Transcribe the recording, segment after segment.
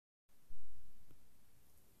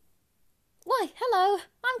Hi, hello,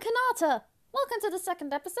 I'm Kanata. Welcome to the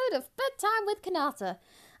second episode of Bedtime with Kanata.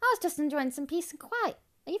 I was just enjoying some peace and quiet.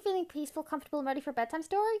 Are you feeling peaceful, comfortable, and ready for a bedtime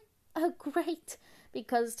story? Oh, great,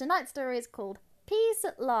 because tonight's story is called Peace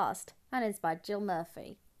at Last and is by Jill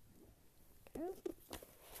Murphy.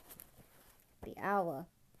 The hour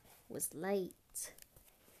was late.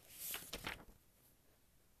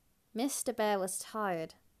 Mr. Bear was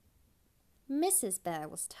tired. Mrs. Bear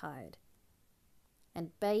was tired.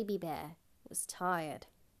 And Baby Bear was tired.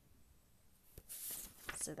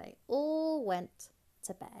 So they all went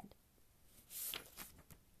to bed.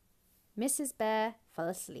 Mrs. Bear fell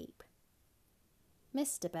asleep.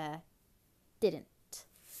 Mr. Bear didn't.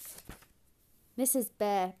 Mrs.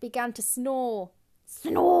 Bear began to snore.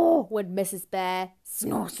 Snore went Mrs. Bear.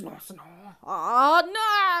 Snore, snore, snore. Oh,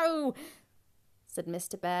 no, said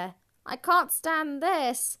Mr. Bear. I can't stand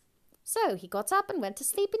this. So he got up and went to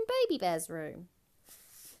sleep in Baby Bear's room.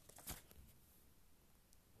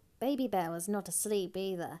 Baby Bear was not asleep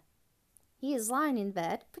either. He is lying in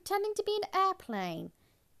bed, pretending to be an airplane.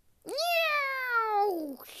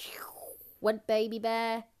 Meow! Went Baby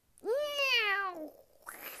Bear. Meow!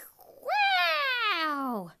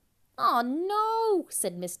 Wow! Oh no,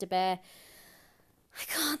 said Mr. Bear. I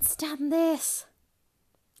can't stand this.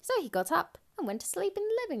 So he got up and went to sleep in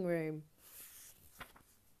the living room.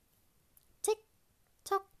 Tick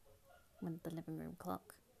tock went the living room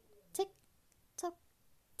clock. Tick tock,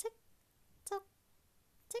 tick tock,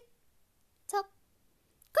 tick tock.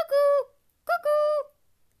 Cuckoo! Cuckoo!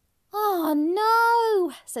 Oh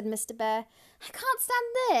no, said Mr. Bear. I can't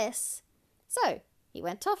stand this. So he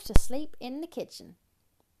went off to sleep in the kitchen.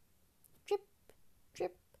 Drip,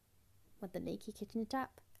 drip went the leaky kitchen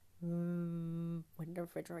tap. Went the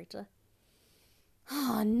refrigerator.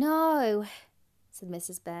 Oh no, said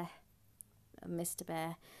Mrs. Bear. Mr.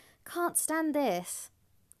 Bear, can't stand this.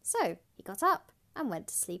 So he got up and went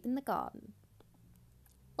to sleep in the garden.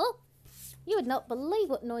 Well, you would not believe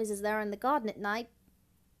what noises there are in the garden at night.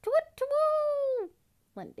 Twoo-twoo!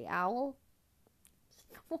 Went the owl.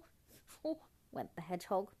 Went the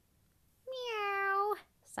hedgehog. Meow!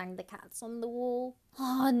 Sang the cats on the wall.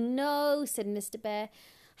 Oh no, said Mr. Bear.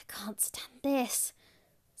 I can't stand this.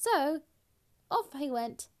 So off he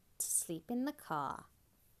went to sleep in the car.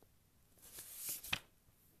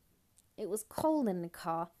 It was cold in the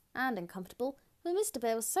car and uncomfortable, but Mr.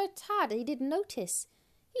 Bear was so tired that he didn't notice.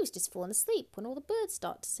 He was just falling asleep when all the birds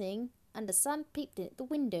started to sing and the sun peeped in at the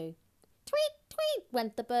window. Tweet, tweet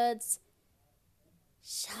went the birds.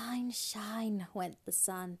 Shine, shine went the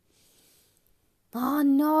sun. Oh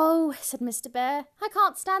no, said Mr. Bear. I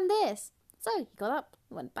can't stand this. So he got up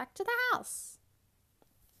and went back to the house.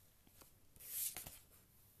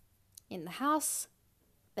 In the house,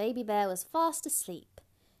 Baby Bear was fast asleep.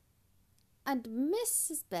 And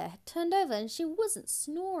Mrs. Bear had turned over and she wasn't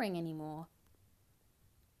snoring anymore.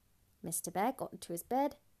 Mr. Bear got into his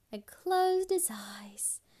bed and closed his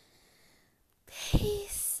eyes.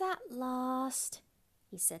 Peace at last,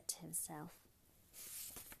 he said to himself.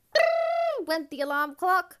 Went the alarm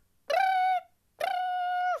clock.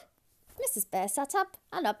 Mrs. Bear sat up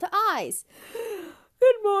and rubbed her eyes.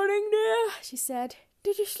 Good morning, dear, she said.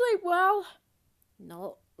 Did you sleep well?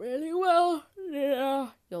 Not really well,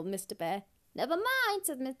 dear, yawned Mr. Bear. Never mind,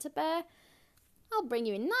 said Mr. Bear. I'll bring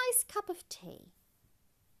you a nice cup of tea.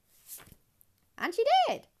 And she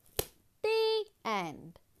did. The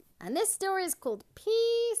end. And this story is called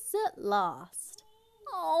Peace at Last.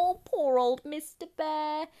 Oh, poor old Mr.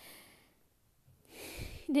 Bear.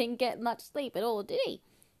 He didn't get much sleep at all, did he?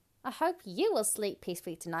 I hope you will sleep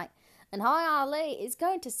peacefully tonight. And Hi Ali is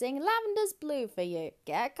going to sing Lavender's Blue for you.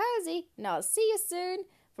 Get cozy, and I'll see you soon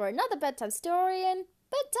for another bedtime story in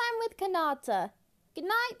Bedtime with Kanata. Good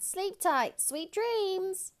night, sleep tight, sweet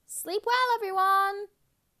dreams. Sleep well, everyone.